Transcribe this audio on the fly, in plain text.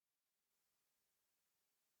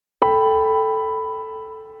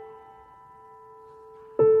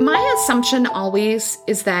assumption always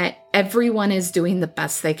is that everyone is doing the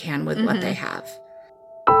best they can with what they have.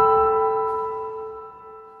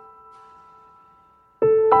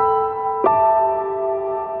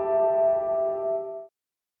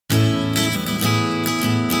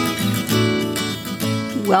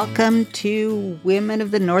 Welcome to Women of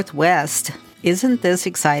the Northwest. Isn't this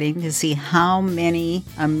exciting to see how many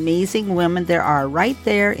amazing women there are right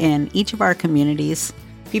there in each of our communities?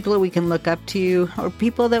 People that we can look up to, or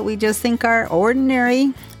people that we just think are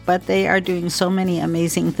ordinary, but they are doing so many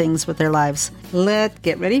amazing things with their lives. Let's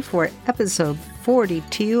get ready for episode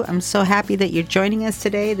 42. I'm so happy that you're joining us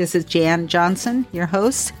today. This is Jan Johnson, your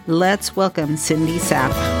host. Let's welcome Cindy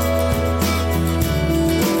Sapp.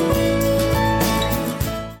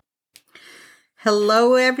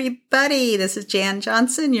 Hello, everybody. This is Jan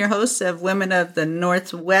Johnson, your host of Women of the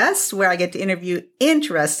Northwest, where I get to interview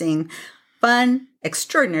interesting, fun,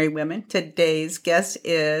 extraordinary women. Today's guest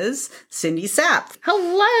is Cindy Sapp.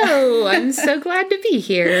 Hello. I'm so glad to be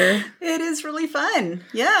here. It is really fun.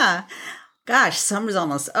 Yeah. Gosh, summer's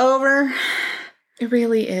almost over. It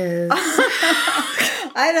really is.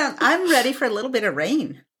 I'm ready for a little bit of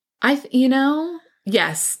rain.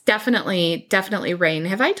 Yes, definitely rain.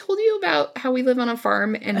 Have I told you about how we live on a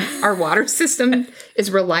farm and our water system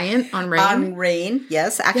is reliant on rain? On rain,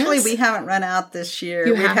 yes. Actually, We haven't run out this year.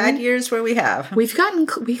 We've had years where we have. We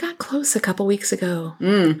got close a couple weeks ago.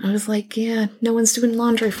 I was like, yeah, no one's doing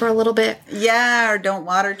laundry for a little bit. Yeah, or don't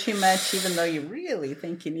water too much, even though you really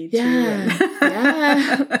think you need to.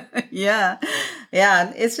 Yeah.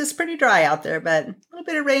 Yeah. It's just pretty dry out there, but a little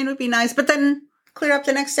bit of rain would be nice. But then clear up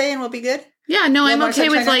the next day and we'll be good. Yeah, no, I'm okay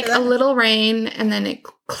with like a little rain and then it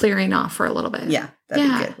clearing off for a little bit. Yeah, that'd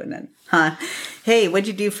be good, wouldn't it? Huh? Hey, what'd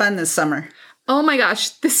you do fun this summer? Oh my gosh,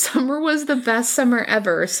 this summer was the best summer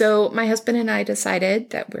ever. So my husband and I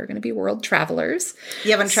decided that we're going to be world travelers.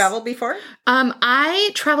 You haven't traveled before?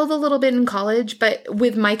 I traveled a little bit in college, but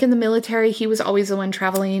with Mike in the military, he was always the one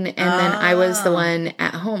traveling, and then I was the one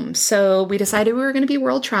at home. So we decided we were going to be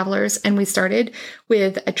world travelers, and we started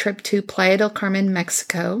with a trip to Playa del Carmen,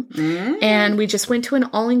 Mexico. And we just went to an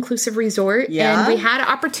all-inclusive resort, and we had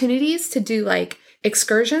opportunities to do like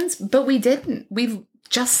excursions, but we didn't. We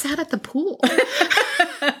just sat at the pool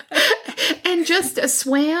and just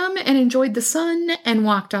swam and enjoyed the sun and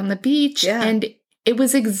walked on the beach. Yeah. And it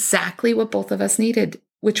was exactly what both of us needed,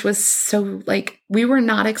 which was so like, we were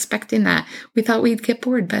not expecting that. We thought we'd get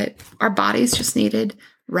bored, but our bodies just needed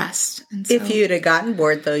rest. And so, if you'd have gotten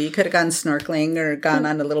bored, though, you could have gone snorkeling or gone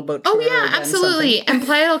on a little boat tour. Oh, yeah, absolutely. And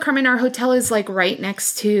Playa del Carmen, our hotel is like right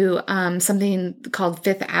next to something called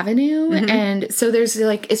Fifth Avenue. And so there's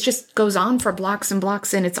like, it just goes on for blocks and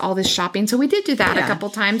blocks and it's all this shopping. So we did do that a couple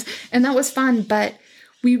times and that was fun. But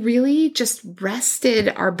we really just rested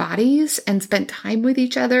our bodies and spent time with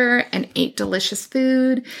each other and ate delicious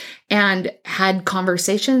food and had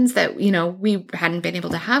conversations that, we hadn't been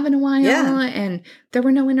able to have in a while. Yeah. And there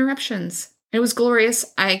were no interruptions. It was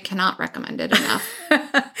glorious. I cannot recommend it enough.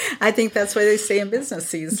 I think that's why they stay in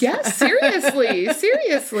businesses. Yes,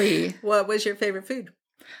 seriously. What was your favorite food?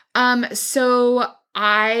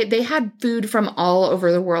 They had food from all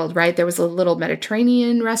over the world, right? There was a little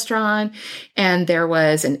Mediterranean restaurant and there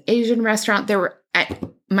was an Asian restaurant.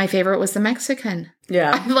 My favorite was the Mexican.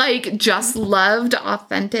 Yeah. I just loved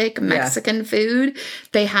authentic Mexican food.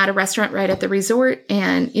 They had a restaurant right at the resort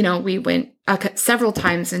and, we went several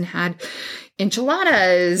times and had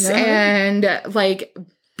enchiladas and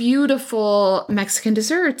beautiful Mexican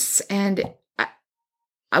desserts. And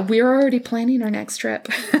we're already planning our next trip.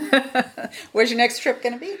 Where's your next trip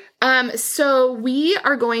going to be? So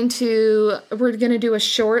we're going to do a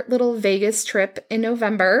short little Vegas trip in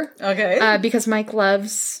November. Okay. Because Mike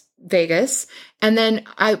loves Vegas. And then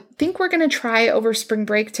I think we're going to try over spring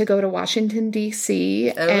break to go to Washington,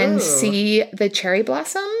 D.C. and see the cherry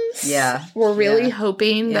blossoms. Yeah. We're really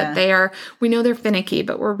hoping that we know they're finicky,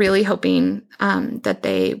 but we're really hoping that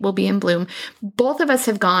they will be in bloom. Both of us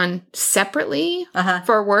have gone separately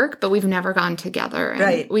for work, but we've never gone together.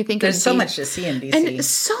 And we think there's so much to see in D.C. And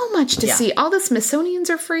so much to see. All the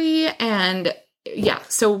Smithsonian's are free. And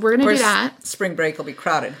so we're going to do that. Spring break will be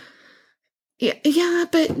crowded. Yeah,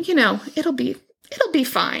 but it'll be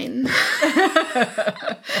fine.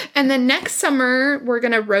 And then next summer, we're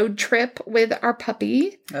going to road trip with our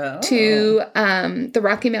puppy to the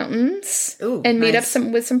Rocky Mountains and meet up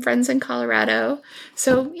with some friends in Colorado.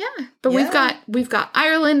 So but we've got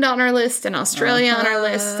Ireland on our list and Australia on our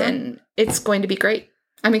list, and it's going to be great.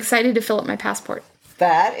 I'm excited to fill up my passport.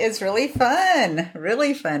 That is really fun.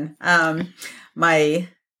 Really fun. My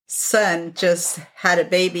son just had a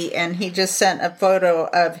baby and he just sent a photo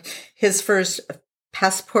of his first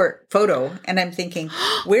passport photo, and I'm thinking,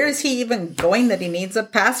 where is he even going that he needs a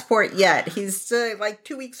passport yet? He's like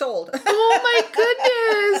 2 weeks old. Oh my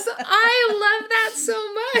goodness. I love that so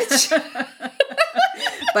much.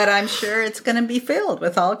 But I'm sure it's going to be filled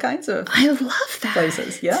with all kinds of I love that.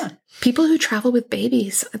 places. Yeah. People who travel with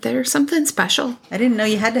babies, they're something special. I didn't know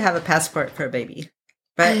you had to have a passport for a baby.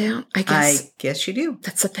 But I guess you do.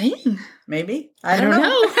 That's a thing. Maybe. I don't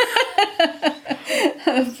know.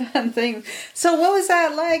 Fun thing. So what was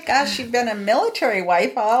that like? Gosh, you've been a military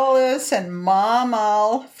wife, all this, and mom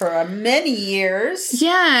all for many years.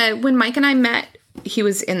 Yeah. When Mike and I met, he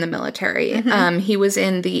was in the military. Mm-hmm. He was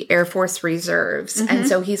in the Air Force Reserves. Mm-hmm. And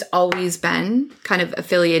so he's always been kind of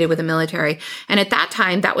affiliated with the military. And at that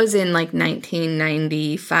time, that was in like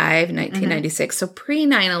 1995, 1996. So pre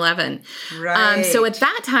 9/11. Right. So at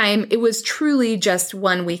that time, it was truly just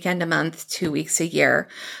 1 weekend a month, 2 weeks a year.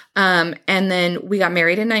 And then we got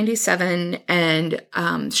married in 97. And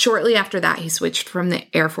shortly after that, he switched from the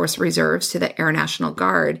Air Force Reserves to the Air National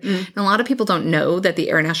Guard. Mm. And a lot of people don't know that the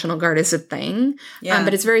Air National Guard is a thing. Yeah.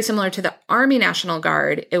 But it's very similar to the Army National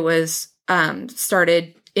Guard. It was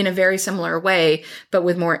started in a very similar way, but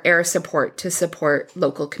with more air support to support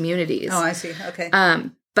local communities. Oh, I see. Okay.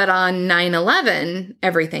 But on 9/11,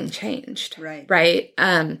 everything changed. Right. Right.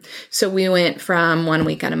 So we went from 1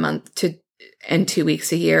 weekend a month and 2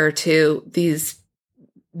 weeks a year to these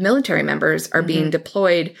military members are being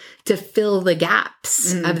deployed to fill the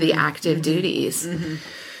gaps of the active duties. Mm-hmm.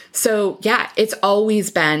 So yeah, it's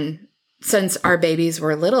always been since our babies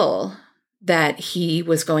were little that he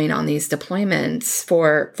was going on these deployments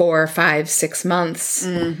for 4, 5, 6 months,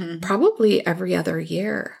 probably every other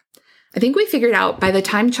year. I think we figured out by the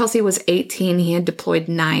time Chelsea was 18, he had deployed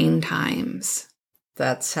 9 times.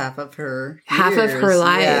 That's half of her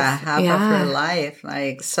life. Yeah, half of her life.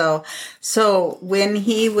 Like so when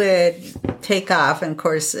he would take off, and of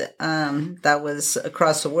course that was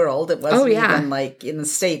across the world. It wasn't even like in the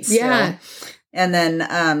States. Yeah. Still. And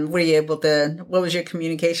then were you able to, what was your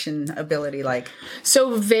communication ability like?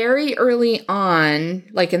 So very early on,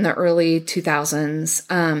 like in the early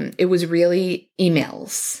 2000s, it was really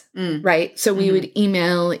emails, right? So we would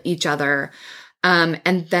email each other.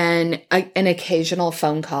 And then an occasional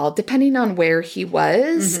phone call, depending on where he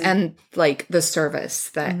was and like the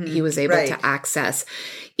service that he was able to access.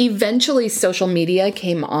 Eventually, social media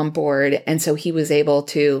came on board. And so he was able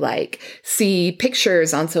to like see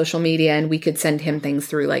pictures on social media, and we could send him things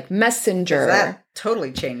through like Messenger. That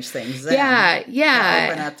totally changed things then. Yeah.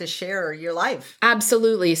 Open up to share your life.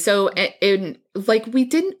 Absolutely. So at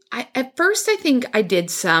first I think I did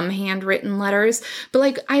some handwritten letters, but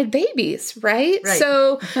like I had babies, right?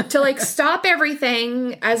 So to like stop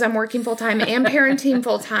everything as I'm working full time and parenting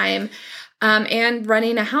full time, and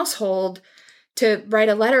running a household, to write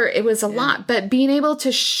a letter, it was a lot. But being able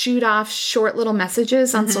to shoot off short little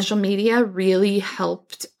messages on social media really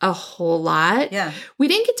helped a whole lot. Yeah. We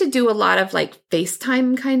didn't get to do a lot of like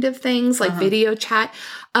FaceTime kind of things, like video chat,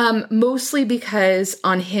 mostly because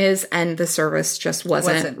on his end, the service just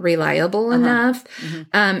wasn't reliable enough.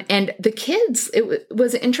 And the kids, it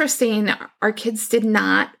was interesting. Our kids did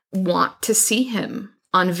not want to see him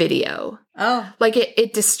on video. Oh. Like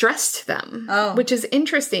it distressed them, which is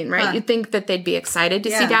interesting, right? You'd think that they'd be excited to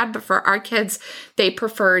see dad, but for our kids, they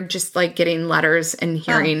preferred just like getting letters and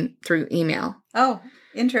hearing through email. Oh,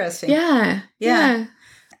 interesting. Yeah.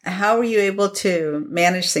 How were you able to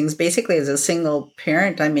manage things basically as a single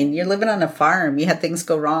parent? I mean, you're living on a farm. You had things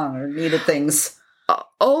go wrong or needed things.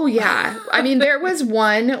 Oh, yeah. I mean, there was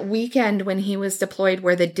one weekend when he was deployed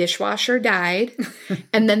where the dishwasher died.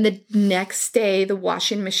 And then the next day, the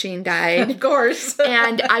washing machine died. Of course.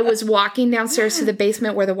 And I was walking downstairs to the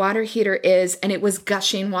basement where the water heater is, and it was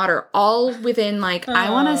gushing water all within like,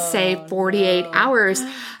 I want to say 48 hours.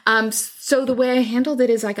 So the way I handled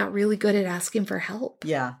it is I got really good at asking for help.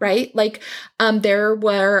 Yeah. Right? Like, there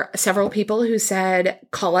were several people who said,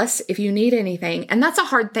 call us if you need anything. And that's a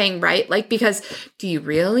hard thing, right? Like, because do you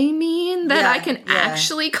really mean that I can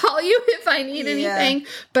actually call you if I need anything?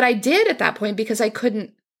 But I did at that point because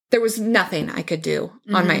there was nothing I could do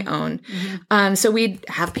on my own. So we'd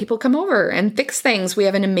have people come over and fix things. We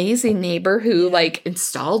have an amazing neighbor who like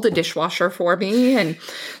installed a dishwasher for me. And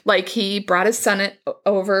like he brought his son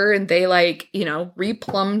over and they like,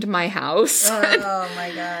 replumbed my house. Oh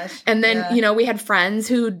my gosh. And then, we had friends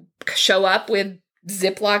who'd show up with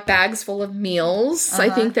Ziploc bags full of meals.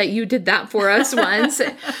 I think that you did that for us once.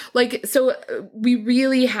 So we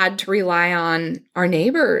really had to rely on our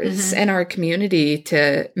neighbors and our community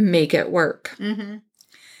to make it work.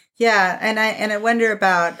 Yeah, and I wonder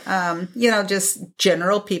about just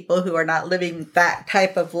general people who are not living that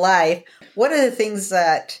type of life. What are the things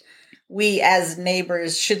that we as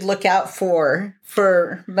neighbors should look out for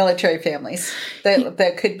military families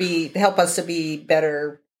that could help us to be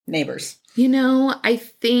better neighbors? I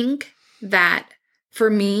think that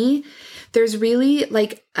for me, there's really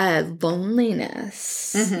like a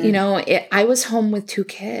loneliness. I was home with 2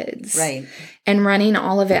 kids. Right. And running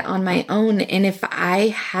all of it on my own. And if I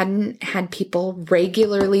hadn't had people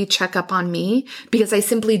regularly check up on me, because I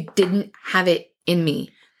simply didn't have it in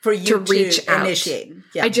me for you to reach out. Initiate.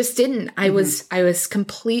 Yeah. I just didn't. I was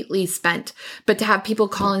completely spent. But to have people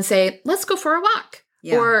call and say, let's go for a walk,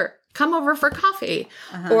 or come over for coffee,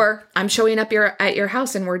 or I'm showing up at your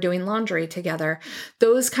house and we're doing laundry together.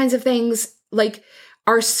 Those kinds of things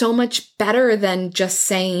are so much better than just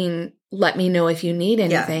saying, let me know if you need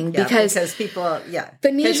anything. Because people,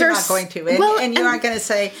 the needs you're are not going to. And you aren't going to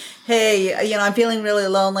say, hey, I'm feeling really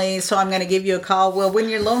lonely, so I'm going to give you a call. Well, when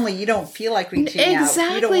you're lonely, you don't feel like reaching out.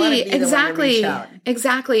 You don't want to be the one to reach out.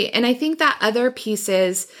 Exactly. And I think that other piece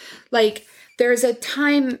is there's a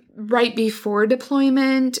time right before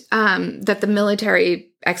deployment that the military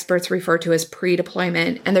experts refer to as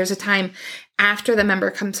pre-deployment. And there's a time after the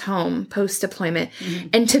member comes home post-deployment.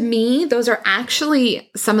 And to me, those are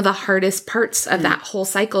actually some of the hardest parts of that whole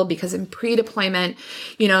cycle, because in pre-deployment,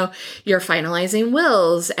 you're finalizing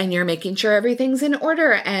wills and you're making sure everything's in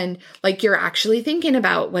order. And you're actually thinking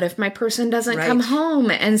about, what if my person doesn't come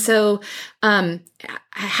home? And so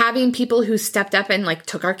having people who stepped up and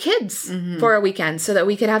took our kids for a weekend so that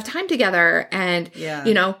we could have time together, and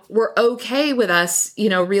we're okay with us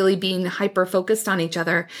really being hyper focused on each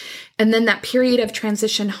other. And then that period of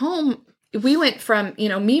transition home, we went from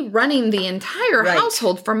me running the entire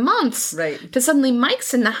household for months to suddenly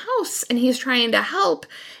Mike's in the house and he's trying to help,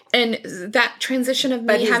 and that transition of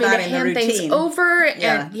me having to hand things over,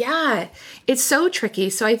 and it's so tricky.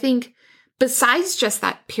 So I think, besides just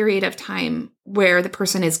that period of time where the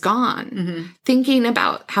person is gone, thinking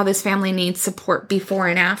about how this family needs support before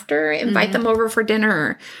and after, invite them over for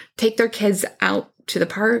dinner, take their kids out to the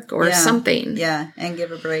park or something. Yeah, and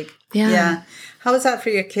give a break. Yeah. How was that for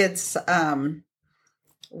your kids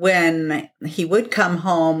when he would come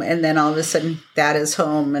home and then all of a sudden dad is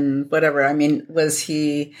home and whatever? I mean, was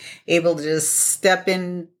he able to just step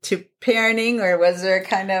into parenting, or was there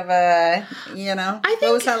kind of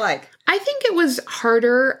what was that like? I think it was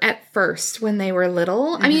harder at first when they were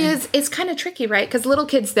little. I mean, it's kind of tricky, right? Because little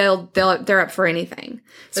kids, they're up for anything.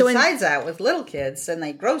 So besides that, with little kids, and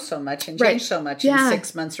they grow so much and change so much in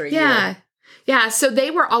 6 months or a year. Yeah. So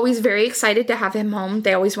they were always very excited to have him home.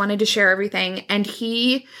 They always wanted to share everything. And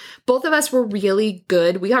both of us were really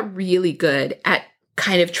good. We got really good at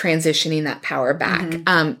kind of transitioning that power back,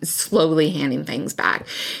 slowly handing things back.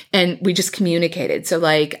 And we just communicated. So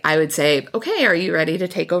I would say, okay, are you ready to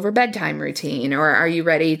take over bedtime routine? Or are you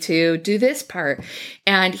ready to do this part?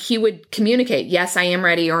 And he would communicate, yes, I am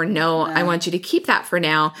ready, or no, I want you to keep that for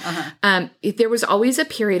now. There was always a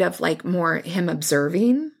period of more him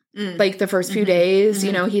observing. The first few days,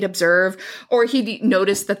 he'd observe, or he'd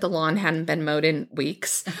notice that the lawn hadn't been mowed in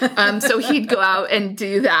weeks. So he'd go out and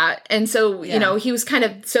do that. And so, he was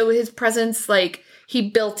so his presence, he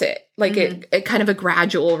built it, a kind of a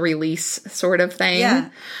gradual release sort of thing.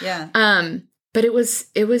 Yeah. But it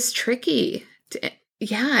was tricky.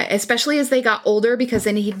 Especially as they got older, because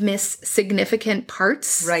then he'd miss significant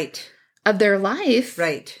parts of their life.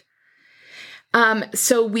 Right.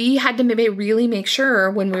 So we had to really make sure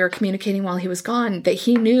when we were communicating while he was gone that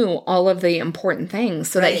he knew all of the important things,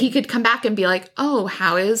 so that he could come back and be like, oh,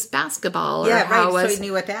 how is basketball? Or so he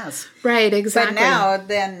knew what to ask. Right, exactly. But now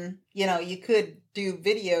then, you could do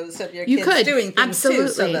videos of your kids doing things too,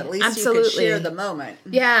 so that at least you could share the moment.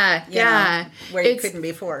 Yeah. Where you couldn't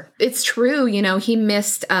before. It's true. He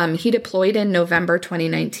missed, he deployed in November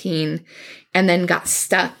 2019 and then got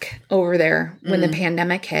stuck over there when the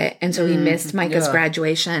pandemic hit. And so he missed Micah's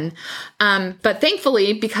graduation. But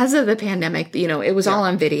thankfully, because of the pandemic, it was all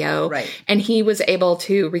on video. Right. And he was able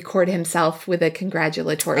to record himself with a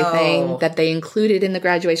congratulatory thing that they included in the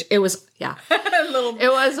graduation. It was, it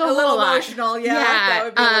was a little emotional. Yeah. That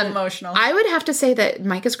would be a little emotional. I would have to say that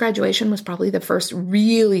Micah's graduation was probably the first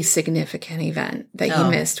really significant event that he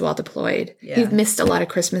missed while deployed. Yeah. He missed a lot of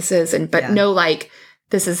Christmases, but no,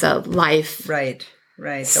 this is a life. Right.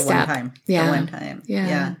 Step. The one time. Yeah. The one time.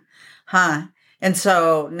 Yeah. Huh. And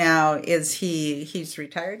so now he's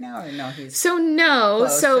retired now or no? He's So no.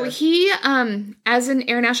 close So to- he, as an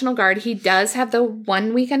Air National Guard, he does have the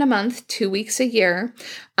 1 weekend a month, 2 weeks a year.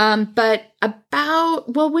 But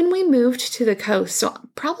when we moved to the coast, so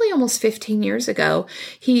probably almost 15 years ago,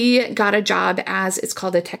 he got a job as, it's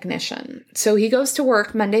called a technician. So he goes to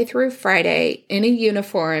work Monday through Friday in a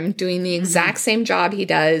uniform, doing the exact same job he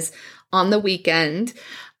does on the weekend.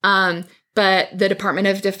 But the Department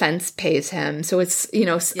of Defense pays him. So it's,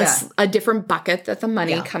 a different bucket that the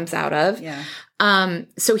money comes out of. Yeah.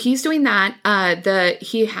 So he's doing that.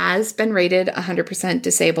 He has been rated 100%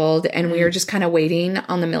 disabled, and we are just kind of waiting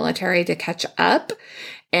on the military to catch up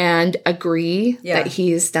and agree that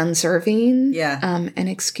he's done serving. Yeah. And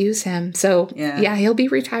excuse him. So he'll be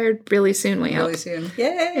retired really soon. Really soon.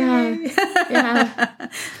 Yay. Yeah.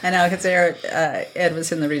 I know, because Ed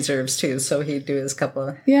was in the reserves too, so he'd do his couple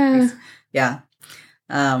of weeks. Yeah.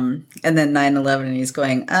 And then 9/11, and he's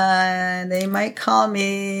going, they might call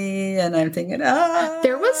me. And I'm thinking,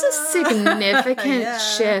 There was a significant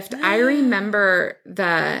shift. I remember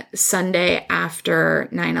the Sunday after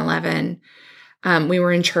 9/11, we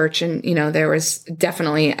were in church, and, there was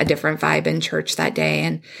definitely a different vibe in church that day.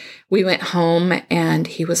 And we went home, and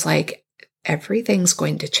he was like, everything's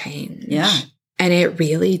going to change. Yeah. And it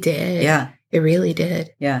really did. Yeah. It really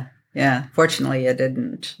did. Yeah. Yeah. Fortunately, it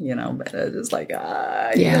didn't, but it was like,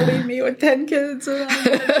 you leave me with 10 kids. And I'm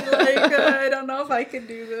gonna be like, I don't know if I could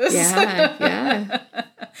do this. Yeah.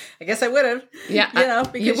 I guess I would have. Yeah.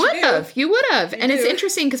 Because you would have. And it's do.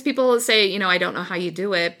 interesting because people say, I don't know how you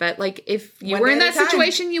do it. But like, if you were in that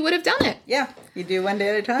situation, you would have done it. Yeah. You do one day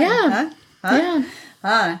at a time. Yeah.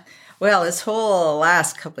 Yeah. Well, this whole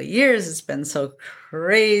last couple of years has been so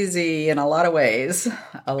crazy in a lot of ways.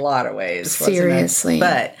 Seriously.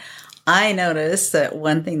 But I noticed that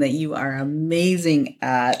one thing that you are amazing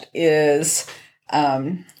at is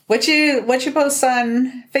what you post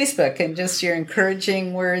on Facebook, and just your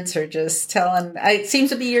encouraging words, or just telling. It seems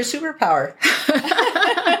to be your superpower.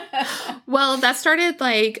 Well, that started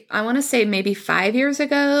I want to say maybe 5 years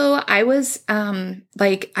ago. I was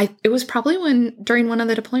it was probably during one of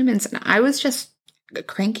the deployments, and I was just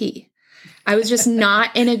cranky. I was just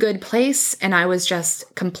not in a good place, and I was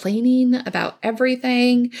just complaining about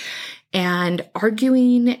everything and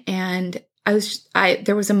arguing. And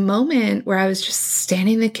there was a moment where I was just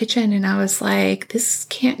standing in the kitchen, and I was like, this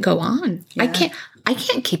can't go on. Yeah. I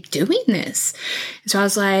can't keep doing this. So I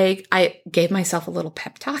was like, I gave myself a little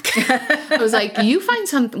pep talk. I was like, you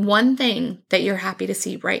find one thing that you're happy to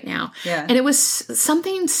see right now. Yeah. And it was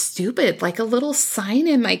something stupid, like a little sign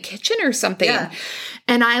in my kitchen or something. Yeah.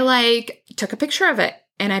 And I took a picture of it,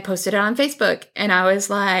 and I posted it on Facebook, and I was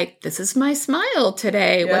like, this is my smile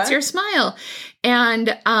today. Yeah. What's your smile?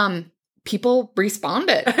 And, people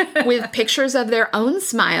responded with pictures of their own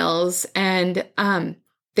smiles, and,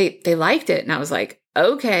 they liked it. And I was like,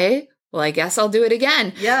 okay, well, I guess I'll do it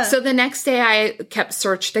again. Yeah. So the next day I kept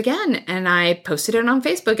searched again, and I posted it on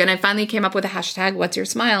Facebook, and I finally came up with a hashtag, what's your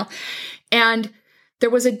smile? And there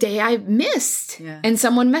was a day I missed, and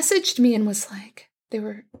someone messaged me and was like,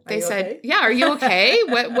 they said, okay? Yeah, are you okay?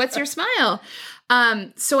 What's your smile?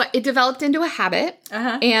 So it developed into a habit,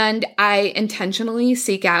 and I intentionally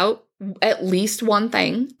seek out at least one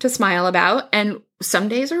thing to smile about. And some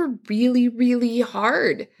days are really, really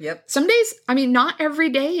hard. Yep. Some days, not every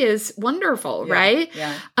day is wonderful, right?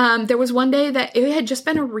 Yeah. There was one day that it had just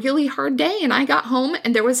been a really hard day, and I got home,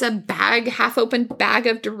 and there was a half-open bag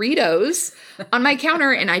of Doritos on my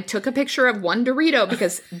counter, and I took a picture of one Dorito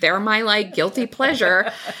because they're my guilty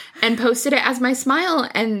pleasure, and posted it as my smile,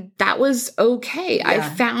 and that was okay. Yeah. I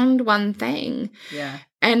found one thing. Yeah.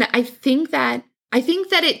 And I think that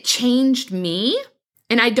it changed me.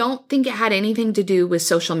 And I don't think it had anything to do with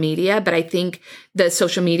social media, but I think the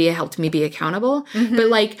social media helped me be accountable. Mm-hmm.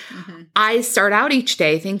 But I start out each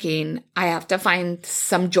day thinking, I have to find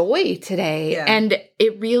some joy today. Yeah. And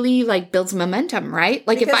it really builds momentum, right?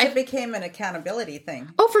 Because it became an accountability thing.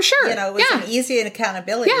 Oh, for sure. It was an easy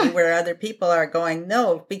accountability where other people are going,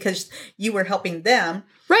 no, because you were helping them.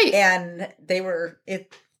 Right. And they were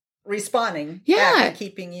responding back and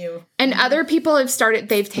keeping you. And other people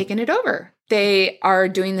they've taken it over. They are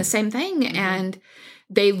doing the same thing, and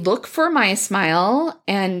they look for my smile,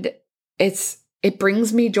 and it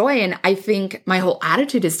brings me joy. And I think my whole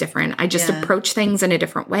attitude is different. I just approach things in a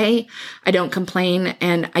different way. I don't complain.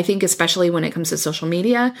 And I think especially when it comes to social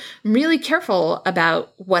media, I'm really careful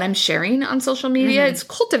about what I'm sharing on social media. Mm-hmm. It's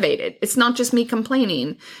cultivated. It's not just me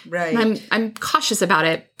complaining. Right. And I'm cautious about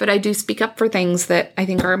it, but I do speak up for things that I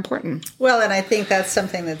think are important. Well, and I think that's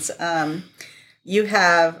something that's, you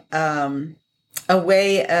have a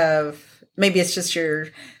way of maybe it's just your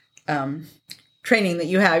training that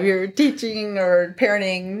you have, your teaching or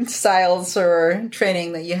parenting styles or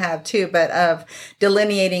training that you have too, but of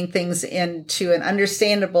delineating things into an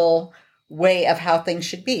understandable way of how things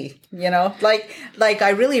should be, like I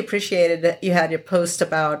really appreciated that you had your post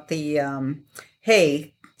about the,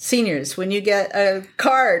 hey, seniors, when you get a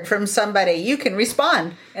card from somebody, you can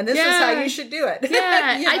respond, and this is how you should do it.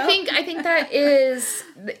 Yeah, I think that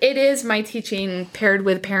is my teaching paired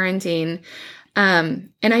with parenting.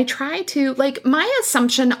 And I try to, my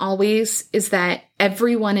assumption always is that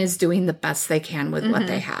everyone is doing the best they can with what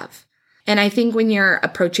they have. And I think when you're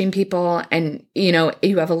approaching people and,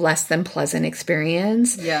 you have a less than pleasant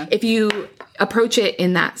experience, if you approach it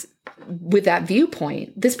with that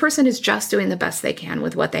viewpoint, this person is just doing the best they can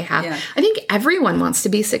with what they have. Yeah. I think everyone wants to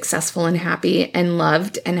be successful and happy and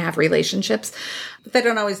loved and have relationships. But they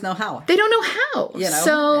don't always know how. They don't know how.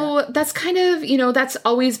 So that's kind of, that's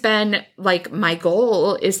always been my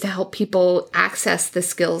goal is to help people access the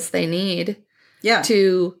skills they need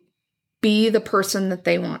to be the person that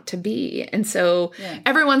they want to be. And so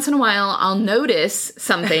every once in a while, I'll notice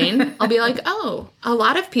something. I'll be like, oh, a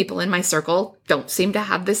lot of people in my circle don't seem to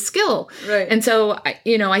have this skill. Right. And so,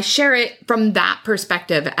 I share it from that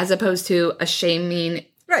perspective as opposed to a shaming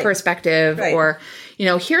perspective or,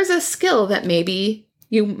 here's a skill that maybe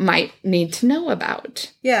you might need to know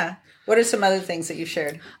about. Yeah. What are some other things that you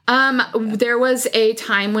shared? There was a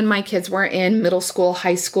time when my kids were in middle school,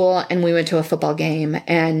 high school, and we went to a football game.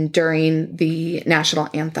 And during the national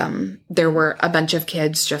anthem, there were a bunch of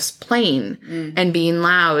kids just playing and being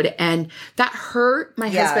loud. And that hurt my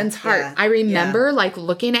husband's heart. Yeah, I remember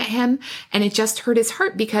looking at him, and it just hurt his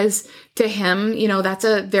heart because to him, that's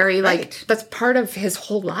a very that's part of his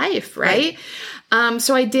whole life, right?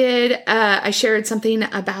 So I shared something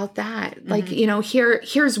about that.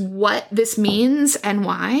 Here's what this means and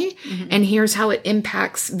why, and here's how it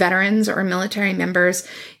impacts veterans or military members,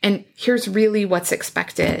 and here's really what's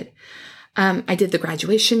expected. I did the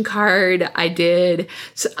graduation card.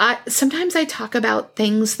 Sometimes I talk about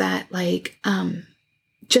things that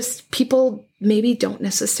just people maybe don't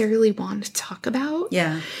necessarily want to talk about.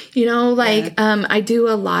 Yeah. I do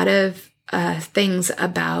a lot of things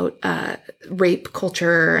about rape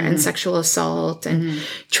culture and sexual assault and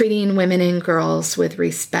treating women and girls with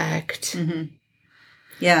respect.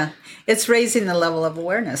 Yeah. It's raising the level of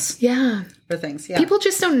awareness. Yeah. For things. Yeah. People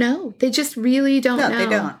just don't know. They just really don't know. No, they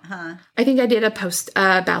don't. Huh? I think I did a post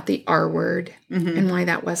about the R word and why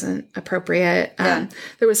that wasn't appropriate. Yeah.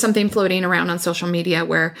 There was something floating around on social media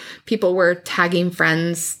where people were tagging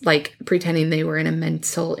friends, pretending they were in a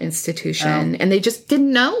mental institution, and they just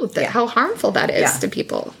didn't know how harmful that is to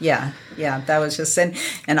people. Yeah. Yeah. That was just, and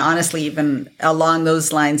honestly, even along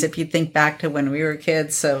those lines, if you think back to when we were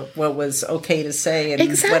kids, so what was okay to say and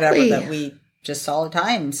whatever that we just all the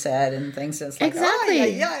time said and things. It's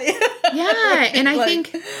exactly. Yeah. And I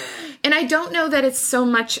think, and I don't know that it's so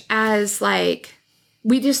much as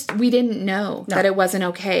we didn't know that it wasn't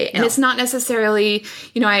okay. And it's not necessarily,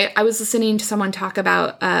 I was listening to someone talk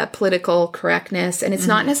about political correctness, and it's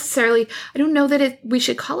not necessarily, I don't know that we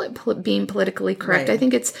should call it being politically correct. Right. I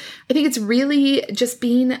think it's really just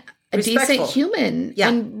being a decent human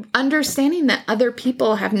and understanding that other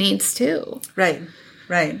people have needs too. Right.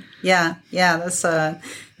 Right. Yeah. Yeah. That's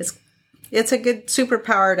it's a good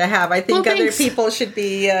superpower to have. I think other people should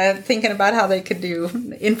be thinking about how they could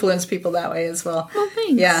influence people that way as well. Well,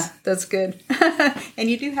 thanks. Yeah, that's good. And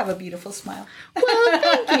you do have a beautiful smile. Well,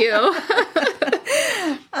 thank you.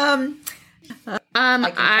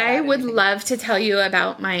 I would love to tell you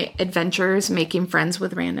about my adventures making friends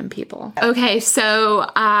with random people. Okay, so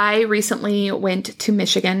I recently went to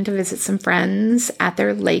Michigan to visit some friends at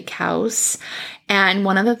their lake house. And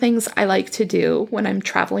one of the things I like to do when I'm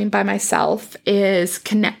traveling by myself is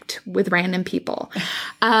connect with random people.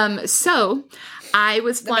 So I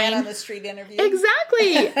was flying. The man on the street interview.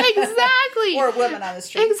 Exactly. Or a woman on the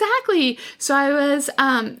street. Exactly. So I was,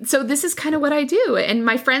 so this is kind of what I do. And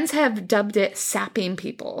my friends have dubbed it sapping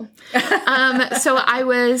people. So I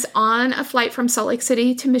was on a flight from Salt Lake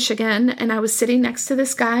City to Michigan, and I was sitting next to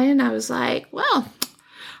this guy, and I was like, well,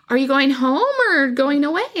 are you going home or going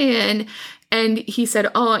away? And he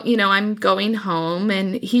said, oh, I'm going home.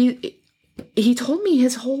 And he told me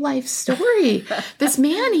his whole life story. This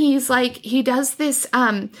man, he does this,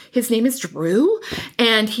 his name is Drew,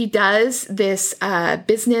 and he does this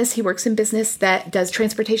business. He works in business that does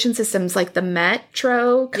transportation systems like the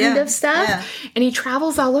metro kind of stuff. Yeah. And he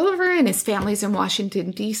travels all over, and his family's in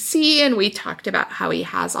Washington, D.C. And we talked about how he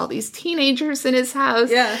has all these teenagers in his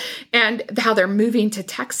house and how they're moving to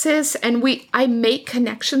Texas. And I make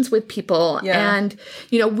connections with people. And,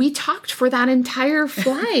 we talked for that entire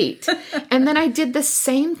flight. And then I did the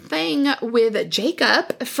same thing with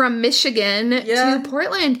Jacob from Michigan to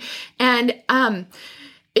Portland. And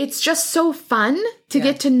it's just so fun to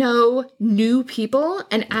get to know new people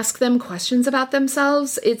and ask them questions about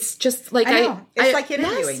themselves. It's just like it's like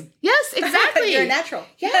interviewing. Yes, exactly. You're natural.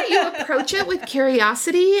 Yeah, you approach it with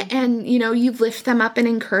curiosity, and you lift them up and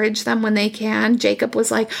encourage them when they can. Jacob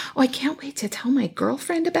was like, "Oh, I can't wait to tell my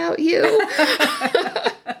girlfriend about you."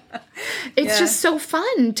 It's just so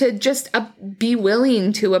fun to just be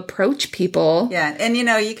willing to approach people. Yeah. And,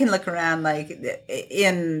 you can look around like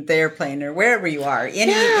in the airplane or wherever you are,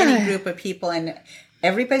 any group of people, and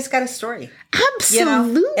everybody's got a story.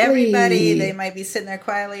 Absolutely. Everybody, they might be sitting there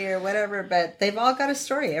quietly or whatever, but they've all got a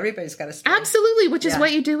story. Everybody's got a story. Absolutely, which is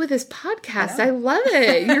what you do with this podcast. I love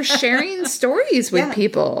it. You're sharing stories with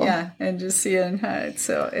people. Yeah, and just seeing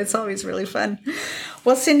so it's always really fun.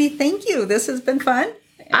 Well, Cindy, thank you. This has been fun.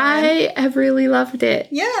 I have really loved it.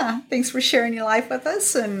 Yeah. Thanks for sharing your life with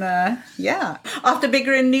us. And off to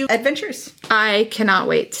bigger and new adventures. I cannot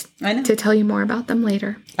wait to tell you more about them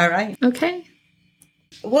later. All right. Okay.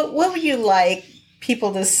 What would you like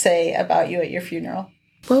people to say about you at your funeral?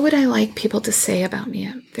 What would I like people to say about me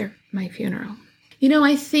at my funeral?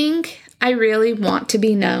 I think I really want to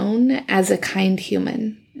be known as a kind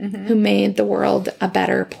human who made the world a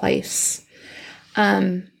better place.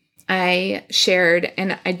 I shared,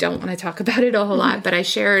 and I don't want to talk about it a whole lot, but I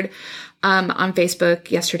shared on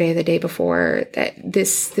Facebook yesterday, the day before, that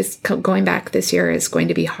this going back this year is going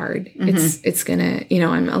to be hard. It's going to,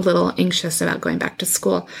 I'm a little anxious about going back to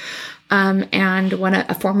school. And when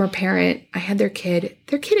a former parent, I had their kid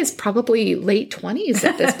is probably late 20s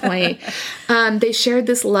at this point. They shared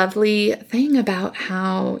this lovely thing about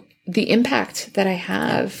how the impact that I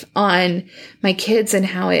have on my kids and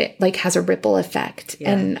how it has a ripple effect,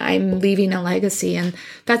 and I'm leaving a legacy. And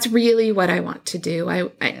that's really what I want to do. I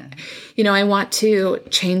want to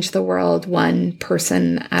change the world one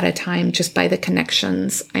person at a time, just by the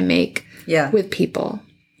connections I make with people.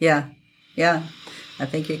 Yeah. Yeah. I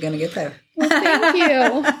think you're going to get there. Well, thank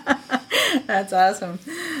you. That's awesome.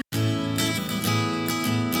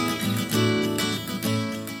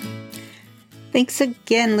 Thanks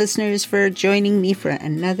again, listeners, for joining me for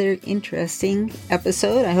another interesting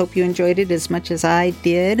episode. I hope you enjoyed it as much as I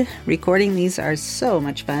did. Recording these are so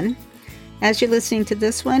much fun. As you're listening to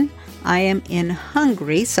this one, I am in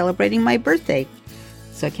Hungary celebrating my birthday.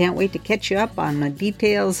 So I can't wait to catch you up on the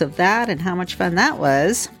details of that and how much fun that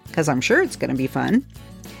was, because I'm sure it's going to be fun.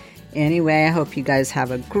 Anyway, I hope you guys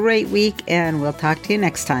have a great week, and we'll talk to you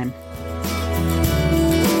next time.